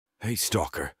Hey,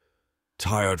 Stalker.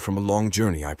 Tired from a long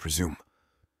journey, I presume.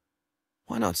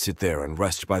 Why not sit there and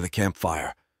rest by the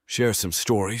campfire, share some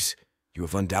stories? You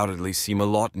have undoubtedly seen a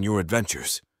lot in your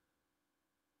adventures.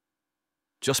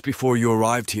 Just before you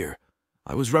arrived here,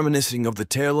 I was reminiscing of the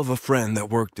tale of a friend that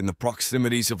worked in the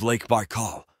proximities of Lake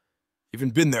Baikal.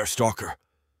 Even been there, Stalker?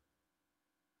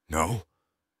 No?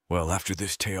 Well, after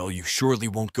this tale, you surely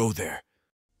won't go there.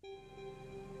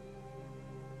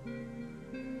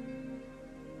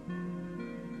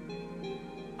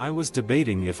 I was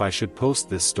debating if I should post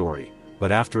this story,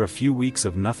 but after a few weeks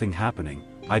of nothing happening,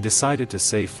 I decided to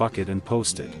say fuck it and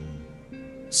post it.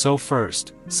 So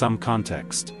first, some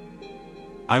context.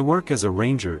 I work as a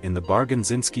ranger in the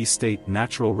Barganzinski State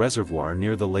Natural Reservoir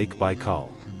near the Lake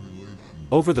Baikal.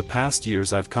 Over the past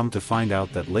years I've come to find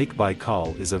out that Lake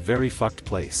Baikal is a very fucked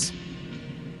place.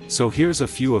 So here's a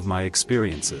few of my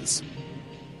experiences.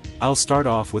 I'll start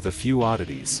off with a few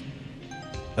oddities.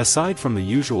 Aside from the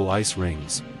usual ice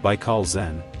rings, Baikal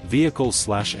Zen,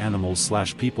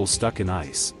 vehicles/animals/people stuck in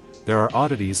ice, there are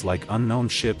oddities like unknown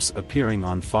ships appearing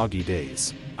on foggy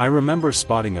days. I remember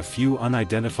spotting a few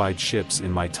unidentified ships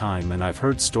in my time, and I've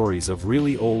heard stories of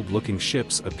really old-looking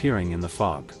ships appearing in the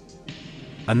fog.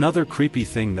 Another creepy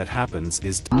thing that happens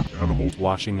is animals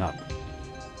washing up.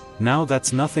 Now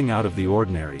that's nothing out of the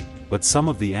ordinary, but some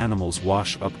of the animals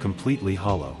wash up completely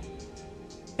hollow.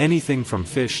 Anything from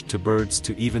fish to birds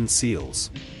to even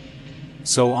seals.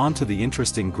 So on to the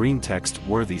interesting green text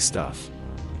worthy stuff.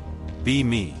 Be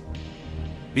me.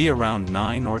 Be around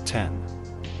 9 or 10.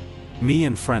 Me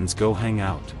and friends go hang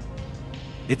out.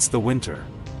 It's the winter.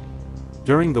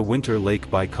 During the winter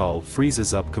Lake Baikal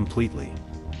freezes up completely.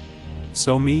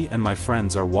 So me and my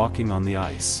friends are walking on the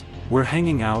ice. We're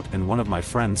hanging out and one of my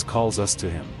friends calls us to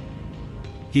him.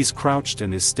 He's crouched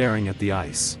and is staring at the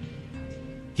ice.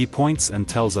 He points and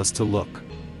tells us to look.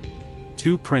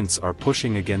 Two prints are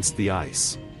pushing against the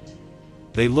ice.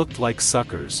 They looked like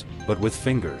suckers, but with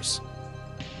fingers.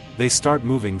 They start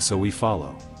moving, so we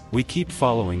follow. We keep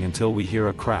following until we hear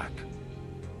a crack.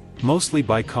 Mostly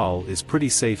Baikal is pretty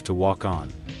safe to walk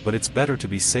on, but it's better to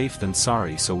be safe than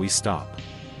sorry, so we stop.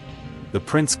 The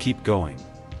prints keep going.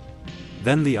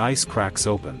 Then the ice cracks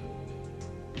open.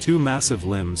 Two massive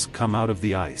limbs come out of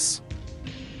the ice.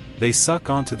 They suck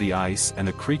onto the ice and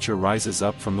a creature rises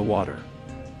up from the water.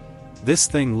 This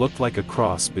thing looked like a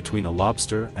cross between a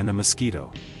lobster and a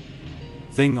mosquito.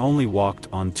 Thing only walked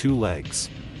on 2 legs.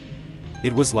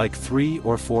 It was like 3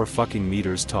 or 4 fucking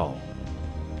meters tall.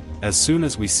 As soon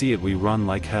as we see it we run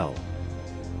like hell.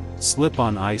 Slip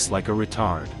on ice like a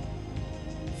retard.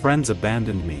 Friends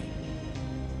abandoned me.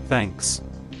 Thanks.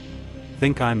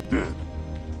 Think I'm dead.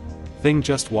 Thing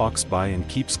just walks by and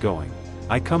keeps going.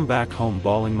 I come back home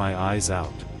bawling my eyes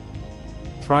out.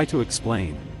 Try to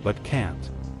explain, but can't.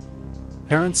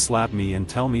 Parents slap me and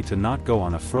tell me to not go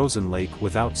on a frozen lake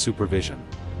without supervision.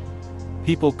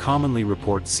 People commonly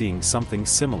report seeing something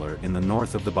similar in the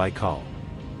north of the Baikal.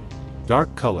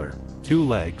 Dark color, 2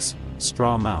 legs,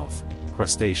 straw mouth,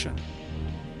 crustacean.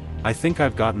 I think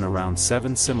I've gotten around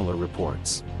 7 similar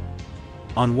reports.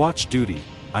 On watch duty,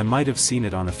 I might have seen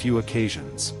it on a few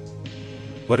occasions.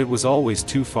 But it was always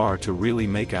too far to really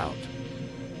make out.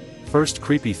 First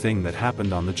creepy thing that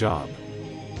happened on the job.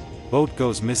 Boat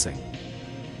goes missing.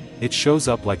 It shows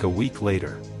up like a week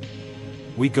later.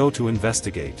 We go to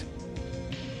investigate.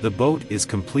 The boat is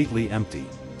completely empty,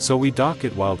 so we dock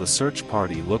it while the search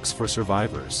party looks for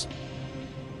survivors.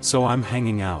 So I'm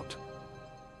hanging out.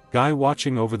 Guy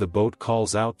watching over the boat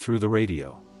calls out through the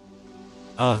radio.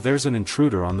 There's an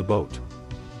intruder on the boat.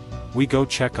 We go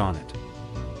check on it.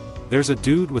 There's a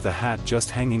dude with a hat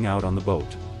just hanging out on the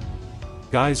boat.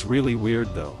 Guy's really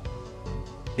weird though.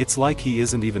 It's like he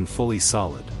isn't even fully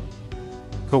solid.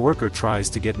 Coworker tries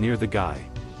to get near the guy.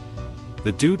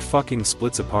 The dude fucking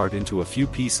splits apart into a few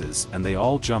pieces and they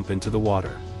all jump into the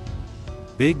water.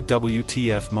 Big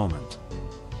WTF moment.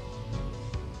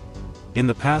 In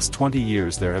the past 20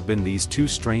 years there have been these 2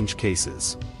 strange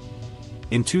cases.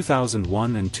 In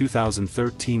 2001 and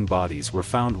 2013 bodies were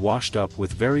found washed up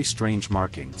with very strange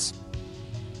markings.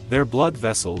 Their blood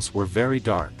vessels were very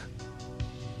dark.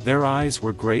 Their eyes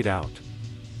were grayed out.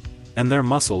 And their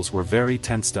muscles were very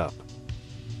tensed up.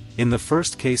 In the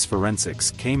first case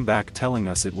forensics came back telling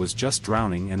us it was just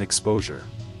drowning and exposure.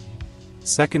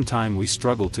 Second time we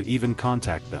struggled to even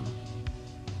contact them.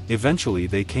 Eventually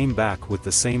they came back with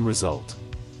the same result.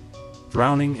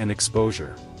 Drowning and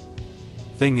exposure.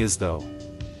 Thing is though,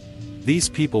 these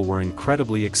people were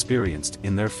incredibly experienced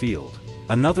in their field.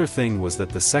 Another thing was that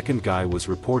the second guy was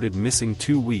reported missing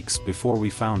 2 weeks before we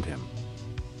found him.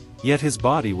 Yet his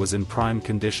body was in prime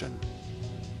condition.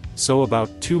 So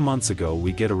about 2 months ago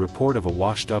we get a report of a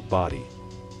washed-up body.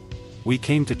 We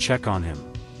came to check on him.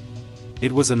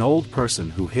 It was an old person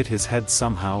who hit his head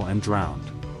somehow and drowned.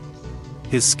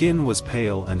 His skin was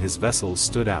pale and his vessels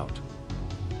stood out.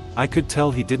 I could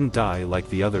tell he didn't die like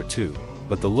the other two,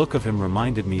 but the look of him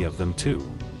reminded me of them too.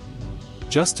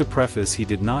 Just to preface, he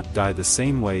did not die the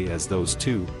same way as those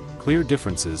two. Clear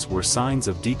differences were signs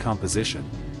of decomposition,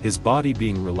 his body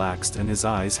being relaxed and his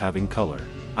eyes having color.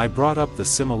 I brought up the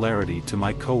similarity to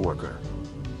my coworker.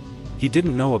 He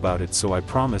didn't know about it, so I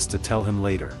promised to tell him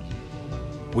later.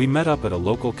 We met up at a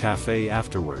local cafe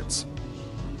afterwards.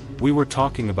 We were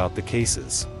talking about the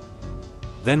cases.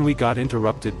 Then we got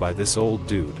interrupted by this old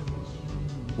dude.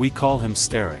 We call him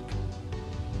Sterek.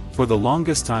 For the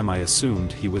longest time I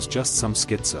assumed he was just some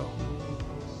schizo.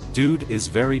 Dude is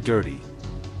very dirty.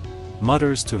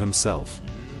 Mutters to himself.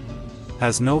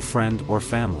 Has no friend or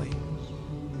family.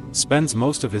 Spends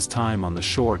most of his time on the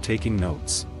shore taking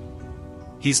notes.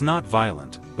 He's not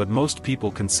violent, but most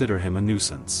people consider him a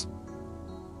nuisance.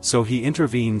 So he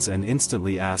intervenes and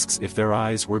instantly asks if their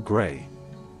eyes were gray.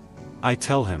 I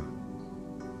tell him.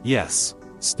 Yes.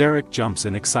 Sterek jumps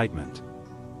in excitement.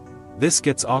 This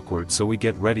gets awkward, so we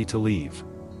get ready to leave.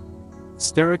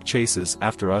 Sterek chases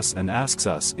after us and asks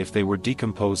us if they were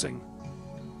decomposing.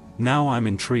 Now I'm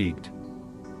intrigued.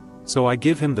 So I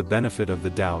give him the benefit of the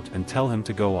doubt and tell him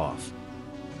to go off.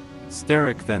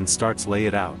 Sterek then starts lay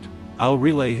it out. I'll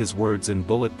relay his words in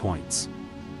bullet points.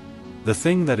 The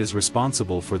thing that is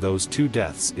responsible for those two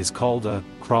deaths is called a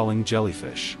crawling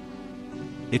jellyfish.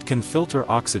 It can filter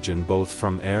oxygen both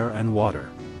from air and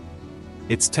water.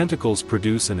 Its tentacles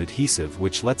produce an adhesive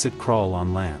which lets it crawl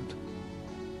on land.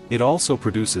 It also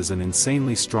produces an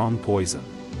insanely strong poison.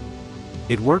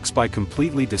 It works by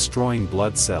completely destroying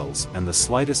blood cells, and the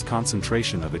slightest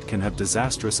concentration of it can have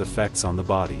disastrous effects on the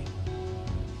body.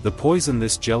 The poison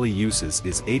this jelly uses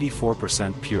is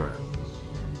 84% pure.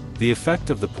 The effect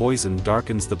of the poison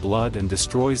darkens the blood and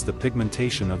destroys the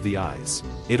pigmentation of the eyes.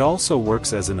 It also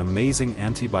works as an amazing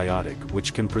antibiotic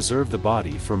which can preserve the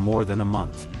body for more than a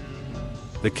month.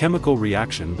 The chemical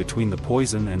reaction between the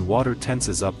poison and water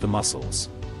tenses up the muscles.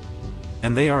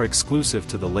 And they are exclusive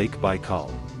to the Lake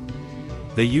Baikal.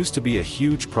 They used to be a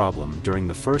huge problem during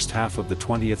the first half of the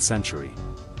 20th century.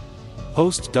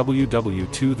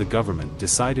 Post-WW2 the government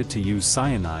decided to use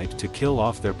cyanide to kill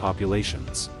off their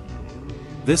populations.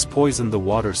 This poisoned the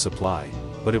water supply,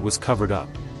 but it was covered up.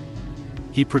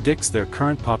 He predicts their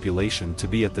current population to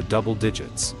be at the double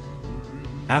digits.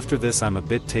 After this I'm a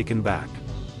bit taken back.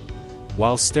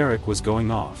 While Sterek was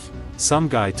going off, some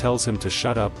guy tells him to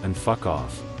shut up and fuck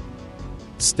off.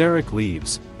 Sterek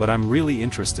leaves, but I'm really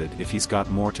interested if he's got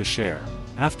more to share.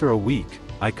 After a week,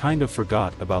 I kind of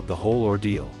forgot about the whole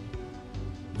ordeal.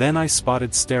 Then I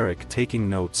spotted Sterek taking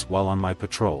notes while on my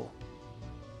patrol.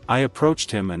 I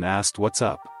approached him and asked what's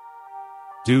up.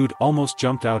 Dude almost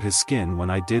jumped out his skin when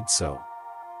I did so.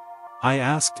 I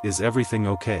asked, is everything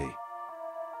okay?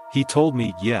 He told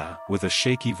me, yeah, with a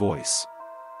shaky voice.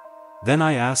 Then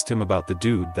I asked him about the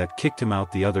dude that kicked him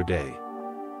out the other day.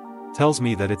 Tells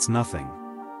me that it's nothing.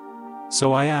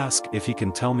 So I ask if he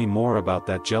can tell me more about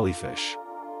that jellyfish.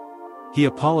 He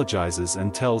apologizes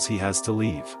and tells he has to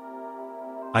leave.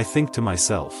 I think to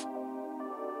myself,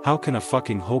 how can a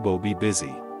fucking hobo be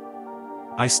busy?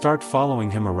 I start following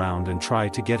him around and try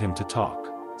to get him to talk.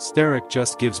 Sterek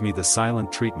just gives me the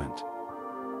silent treatment.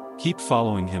 Keep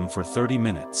following him for 30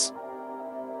 minutes.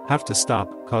 Have to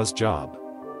stop, cause job.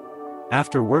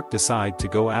 After work decide to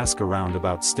go ask around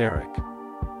about Sterek.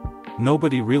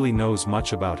 Nobody really knows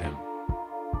much about him.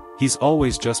 He's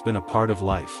always just been a part of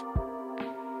life.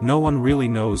 No one really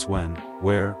knows when,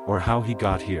 where, or how he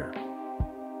got here.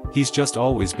 He's just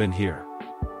always been here.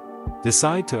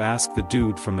 Decide to ask the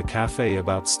dude from the cafe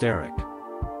about Sterek.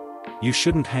 You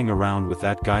shouldn't hang around with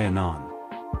that guy Anon.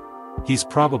 He's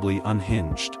probably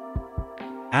unhinged.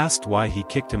 Asked why he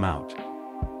kicked him out.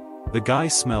 The guy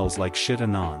smells like shit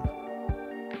Anon.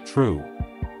 True.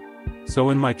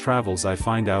 So in my travels I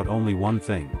find out only one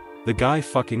thing. The guy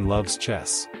fucking loves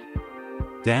chess.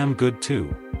 Damn good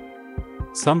too.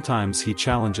 Sometimes he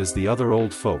challenges the other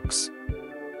old folks.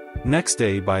 Next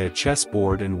day buy a chess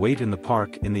board and wait in the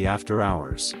park in the after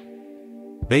hours.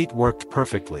 Bait worked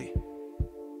perfectly.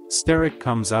 Sterek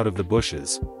comes out of the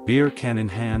bushes, beer can in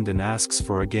hand, and asks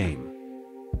for a game.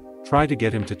 Try to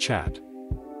get him to chat.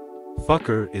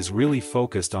 Fucker is really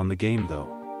focused on the game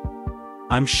though.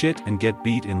 I'm shit and get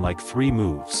beat in like 3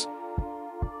 moves.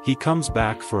 He comes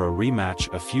back for a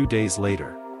rematch a few days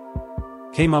later.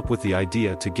 Came up with the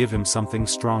idea to give him something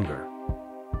stronger.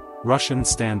 Russian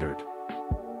standard.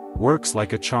 Works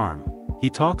like a charm. He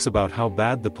talks about how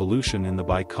bad the pollution in the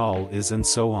Baikal is and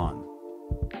so on.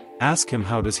 Ask him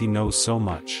how does he know so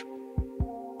much.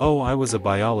 Oh, I was a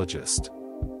biologist.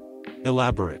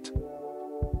 Elaborate.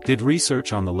 Did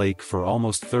research on the lake for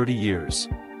almost 30 years.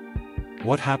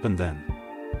 What happened then?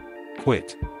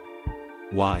 Quit.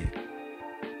 Why?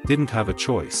 Didn't have a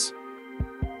choice.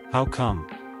 How come?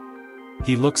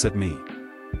 He looks at me.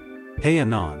 Hey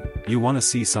Anon, you wanna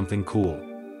see something cool?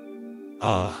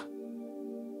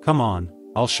 Come on,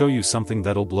 I'll show you something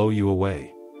that'll blow you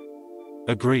away.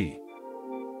 Agree.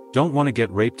 Don't wanna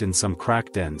get raped in some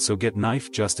crack den, so get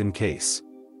knife just in case.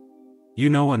 You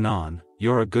know Anon,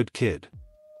 you're a good kid.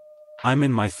 I'm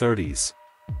in my 30s.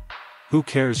 Who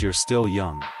cares, you're still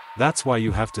young, that's why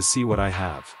you have to see what I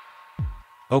have.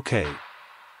 Okay.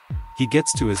 He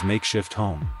gets to his makeshift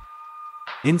home.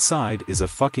 Inside is a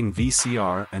fucking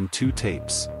VCR and 2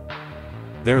 tapes.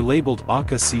 They're labeled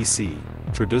Aka CC,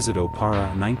 Traduzido para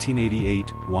 1988,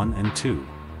 1 and 2.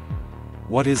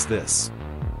 What is this?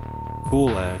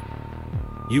 Cool eh?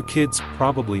 You kids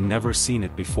probably never seen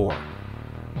it before.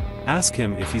 Ask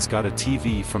him if he's got a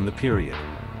TV from the period.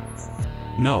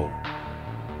 No.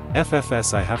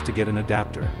 FFS, I have to get an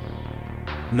adapter.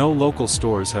 No local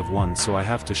stores have one, so I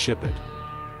have to ship it.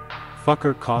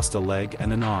 Fucker cost a leg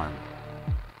and an arm.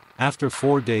 After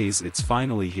 4 days it's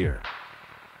finally here.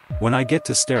 When I get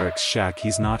to Sterik's shack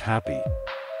he's not happy.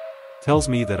 Tells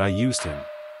me that I used him.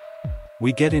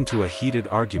 We get into a heated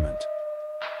argument.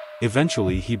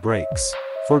 Eventually he breaks.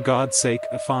 For God's sake,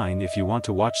 fine, if you want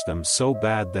to watch them so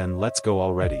bad then let's go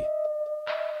already.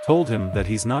 Told him that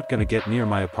he's not gonna get near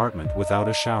my apartment without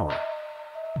a shower.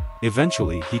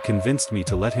 Eventually he convinced me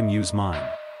to let him use mine.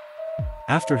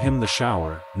 After him the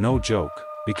shower, no joke,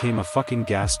 became a fucking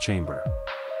gas chamber.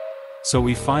 So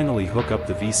we finally hook up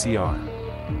the VCR.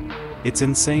 It's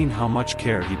insane how much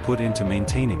care he put into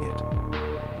maintaining it.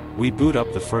 We boot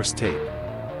up the first tape.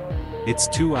 It's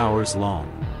 2 hours long.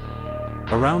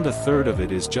 Around a third of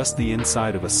it is just the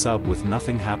inside of a sub with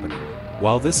nothing happening.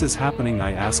 While this is happening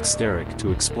I ask Sterik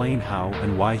to explain how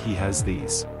and why he has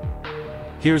these.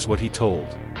 Here's what he told.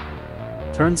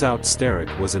 Turns out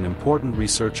Sterik was an important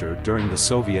researcher during the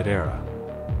Soviet era.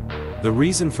 The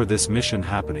reason for this mission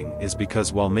happening is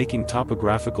because while making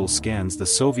topographical scans the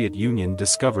Soviet Union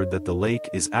discovered that the lake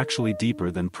is actually deeper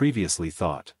than previously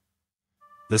thought.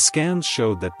 The scans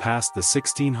showed that past the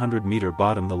 1600-meter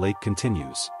bottom the lake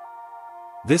continues.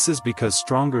 This is because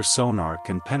stronger sonar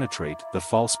can penetrate the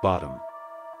false bottom.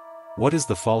 What is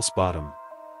the false bottom?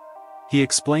 He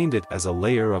explained it as a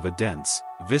layer of a dense,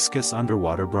 viscous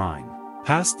underwater brine.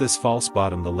 Past this false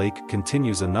bottom the lake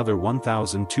continues another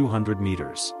 1,200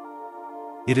 meters.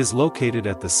 It is located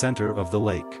at the center of the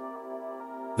lake.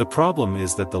 The problem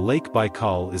is that the Lake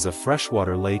Baikal is a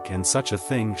freshwater lake and such a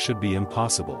thing should be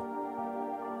impossible.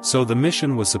 So the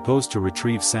mission was supposed to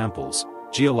retrieve samples,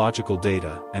 geological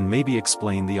data, and maybe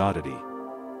explain the oddity.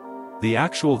 The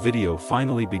actual video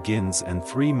finally begins and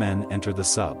 3 men enter the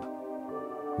sub.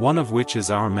 One of which is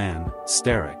our man,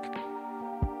 Sterik.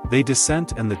 They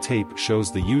descend and the tape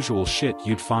shows the usual shit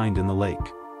you'd find in the lake.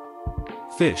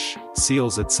 Fish,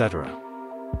 seals, etc.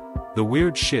 The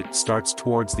weird shit starts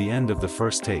towards the end of the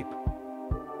first tape.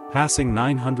 Passing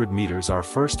 900 meters our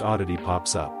first oddity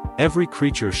pops up. Every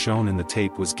creature shown in the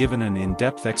tape was given an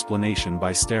in-depth explanation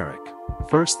by Sterik.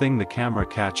 First thing the camera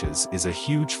catches is a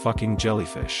huge fucking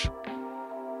jellyfish.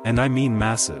 And I mean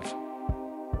massive.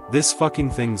 This fucking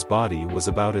thing's body was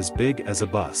about as big as a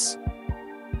bus.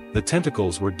 The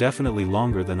tentacles were definitely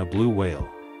longer than a blue whale.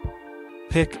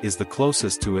 Pick is the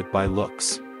closest to it by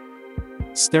looks.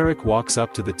 Sterik walks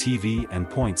up to the TV and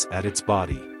points at its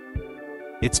body.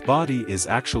 Its body is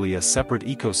actually a separate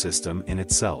ecosystem in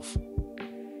itself.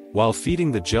 While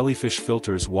feeding the jellyfish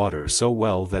filters water so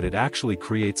well that it actually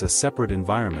creates a separate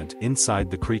environment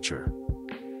inside the creature.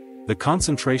 The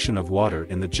concentration of water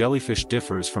in the jellyfish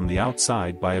differs from the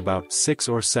outside by about 6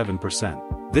 or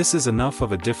 7%. This is enough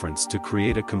of a difference to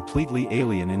create a completely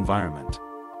alien environment.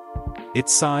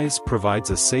 Its size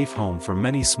provides a safe home for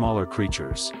many smaller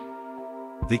creatures.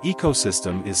 The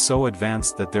ecosystem is so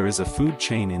advanced that there is a food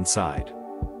chain inside.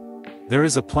 There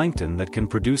is a plankton that can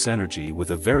produce energy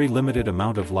with a very limited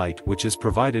amount of light which is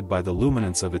provided by the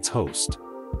luminance of its host.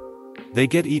 They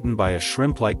get eaten by a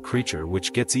shrimp-like creature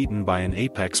which gets eaten by an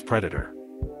apex predator.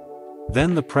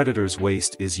 Then the predator's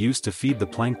waste is used to feed the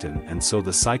plankton and so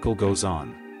the cycle goes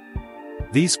on.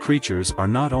 These creatures are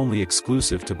not only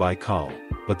exclusive to Baikal,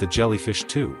 but the jellyfish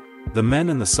too. The men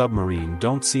in the submarine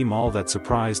don't seem all that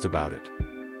surprised about it.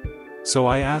 So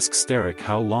I ask Sterik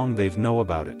how long they've know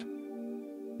about it.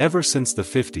 Ever since the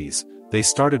 50s, they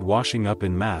started washing up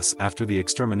in mass after the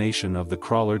extermination of the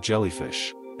crawler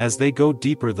jellyfish. As they go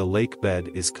deeper, the lake bed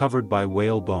is covered by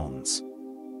whale bones.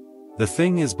 The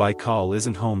thing is, Baikal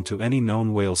isn't home to any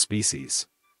known whale species.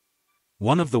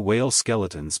 One of the whale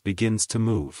skeletons begins to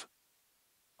move.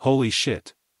 Holy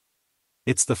shit.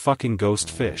 It's the fucking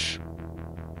ghost fish.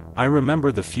 I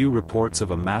remember the few reports of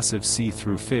a massive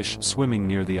see-through fish swimming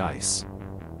near the ice.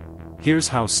 Here's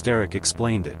how Sterek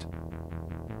explained it.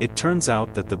 It turns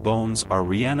out that the bones are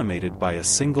reanimated by a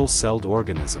single-celled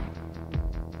organism.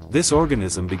 This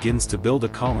organism begins to build a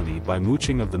colony by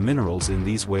mooching of the minerals in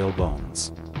these whale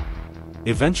bones.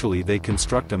 Eventually they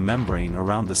construct a membrane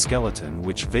around the skeleton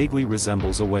which vaguely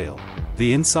resembles a whale.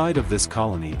 The inside of this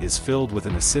colony is filled with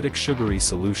an acidic sugary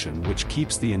solution which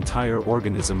keeps the entire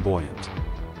organism buoyant.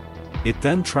 It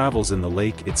then travels in the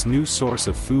lake, its new source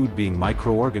of food being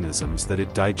microorganisms that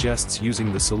it digests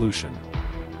using the solution.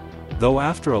 Though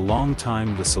after a long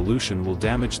time the solution will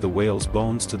damage the whale's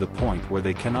bones to the point where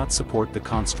they cannot support the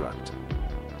construct.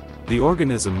 The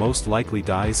organism most likely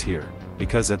dies here,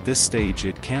 because at this stage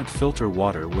it can't filter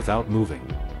water without moving.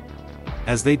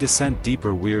 As they descend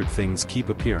deeper, weird things keep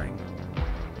appearing.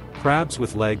 Crabs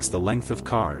with legs the length of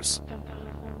cars.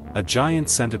 A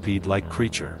giant centipede-like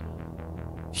creature.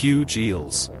 Huge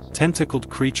eels,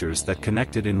 tentacled creatures that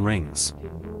connected in rings.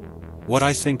 What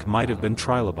I think might have been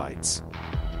trilobites.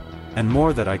 And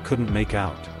more that I couldn't make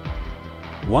out.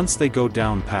 Once they go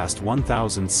down past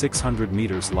 1,600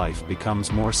 meters, life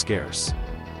becomes more scarce.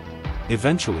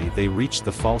 Eventually they reach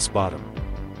the false bottom.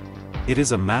 It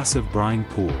is a massive brine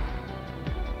pool.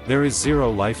 There is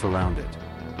zero life around it.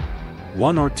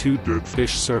 One or two dead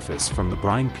fish surface from the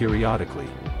brine periodically.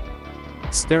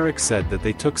 Sterek said that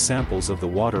they took samples of the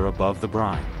water above the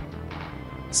brine.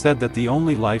 Said that the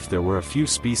only life there were a few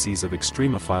species of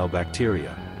extremophile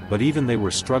bacteria, but even they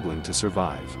were struggling to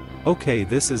survive. Okay,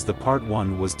 this is the part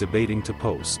one was debating to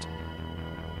post.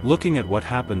 Looking at what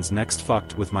happens next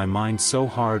fucked with my mind so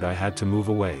hard I had to move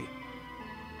away.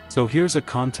 So here's a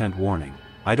content warning.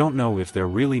 I don't know if there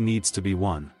really needs to be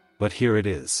one, but here it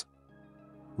is.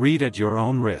 Read at your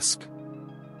own risk.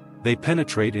 They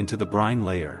penetrate into the brine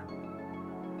layer.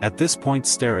 At this point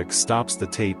Sterek stops the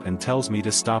tape and tells me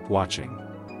to stop watching.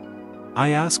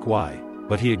 I ask why,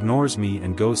 but he ignores me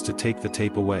and goes to take the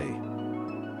tape away.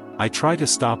 I try to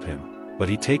stop him, but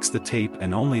he takes the tape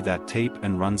and only that tape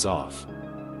and runs off.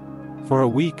 For a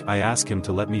week I ask him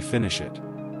to let me finish it.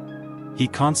 He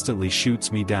constantly shoots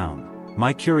me down.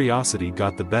 My curiosity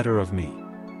got the better of me.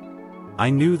 I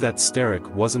knew that Sterek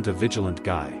wasn't a vigilant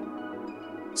guy.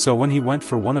 So when he went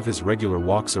for one of his regular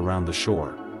walks around the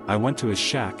shore, I went to his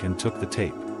shack and took the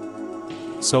tape.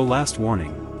 So last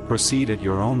warning, proceed at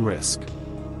your own risk.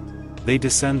 They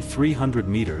descend 300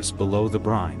 meters below the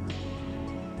brine.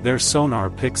 Their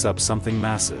sonar picks up something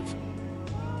massive.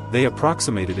 They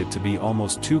approximated it to be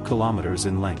almost 2 kilometers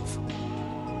in length.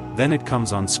 Then it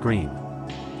comes on screen.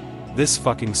 This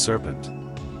fucking serpent.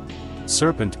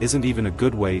 Serpent isn't even a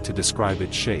good way to describe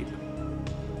its shape.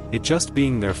 It just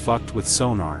being there fucked with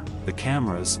sonar, the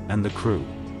cameras, and the crew.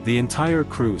 The entire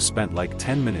crew spent like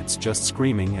 10 minutes just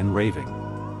screaming and raving.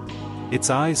 Its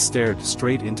eyes stared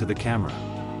straight into the camera.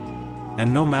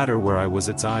 And no matter where I was,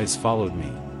 its eyes followed me.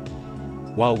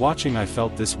 While watching I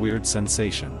felt this weird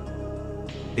sensation.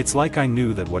 It's like I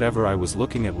knew that whatever I was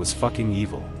looking at was fucking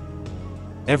evil.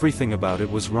 Everything about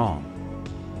it was wrong.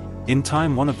 In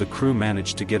time one of the crew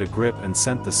managed to get a grip and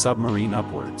sent the submarine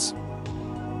upwards.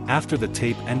 After the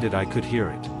tape ended I could hear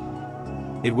it.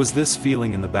 It was this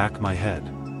feeling in the back of my head.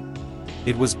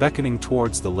 It was beckoning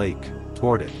towards the lake,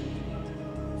 toward it.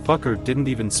 Fucker didn't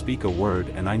even speak a word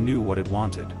and I knew what it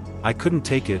wanted. I couldn't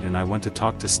take it and I went to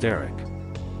talk to Sterek.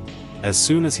 As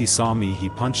soon as he saw me he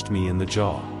punched me in the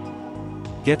jaw.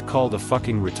 Get called a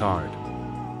fucking retard.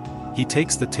 He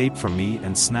takes the tape from me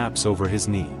and snaps over his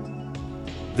knee.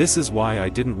 This is why I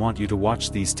didn't want you to watch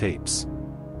these tapes.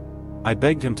 I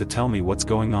begged him to tell me what's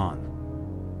going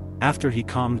on. After he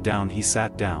calmed down he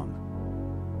sat down.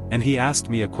 And he asked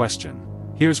me a question.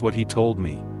 Here's what he told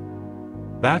me.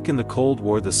 Back in the Cold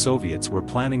War the Soviets were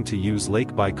planning to use Lake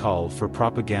Baikal for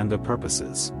propaganda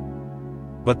purposes.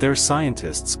 But their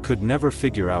scientists could never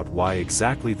figure out why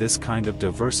exactly this kind of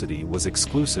diversity was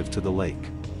exclusive to the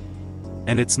lake.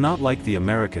 And it's not like the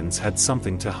Americans had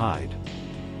something to hide.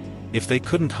 If they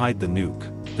couldn't hide the nuke,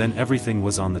 then everything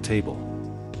was on the table.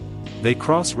 They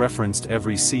cross-referenced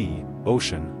every sea,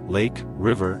 ocean, lake,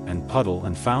 river, and puddle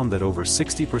and found that over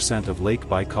 60% of Lake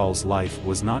Baikal's life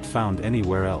was not found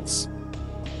anywhere else.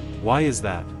 Why is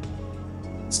that?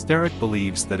 Sterek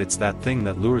believes that it's that thing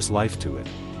that lures life to it.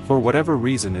 For whatever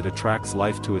reason it attracts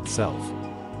life to itself.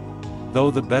 Though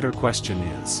the better question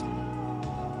is,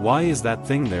 why is that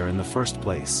thing there in the first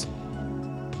place?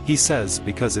 He says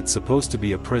because it's supposed to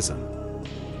be a prison.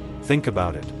 Think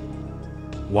about it.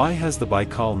 Why has the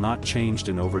Baikal not changed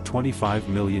in over 25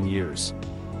 million years?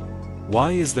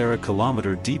 Why is there a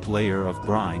kilometer-deep layer of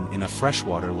brine in a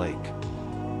freshwater lake?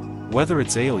 Whether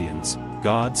it's aliens,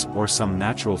 gods, or some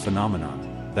natural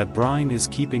phenomenon, that brine is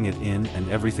keeping it in and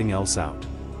everything else out.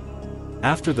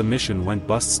 After the mission went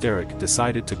bust, Starrick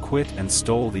decided to quit and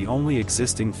stole the only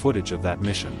existing footage of that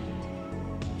mission.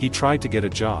 He tried to get a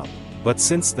job, but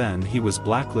since then he was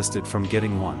blacklisted from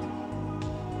getting one.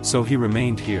 So he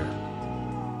remained here.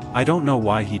 I don't know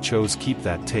why he chose keep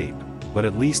that tape, but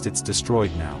at least it's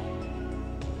destroyed now.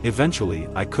 Eventually,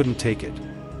 I couldn't take it.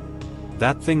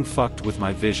 That thing fucked with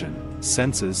my vision,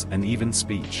 senses, and even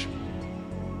speech.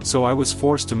 So I was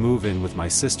forced to move in with my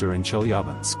sister in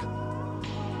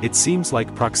Chelyabinsk. It seems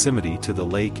like proximity to the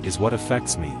lake is what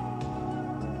affects me.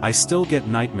 I still get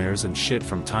nightmares and shit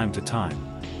from time to time,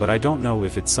 but I don't know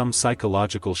if it's some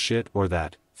psychological shit or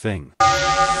that thing.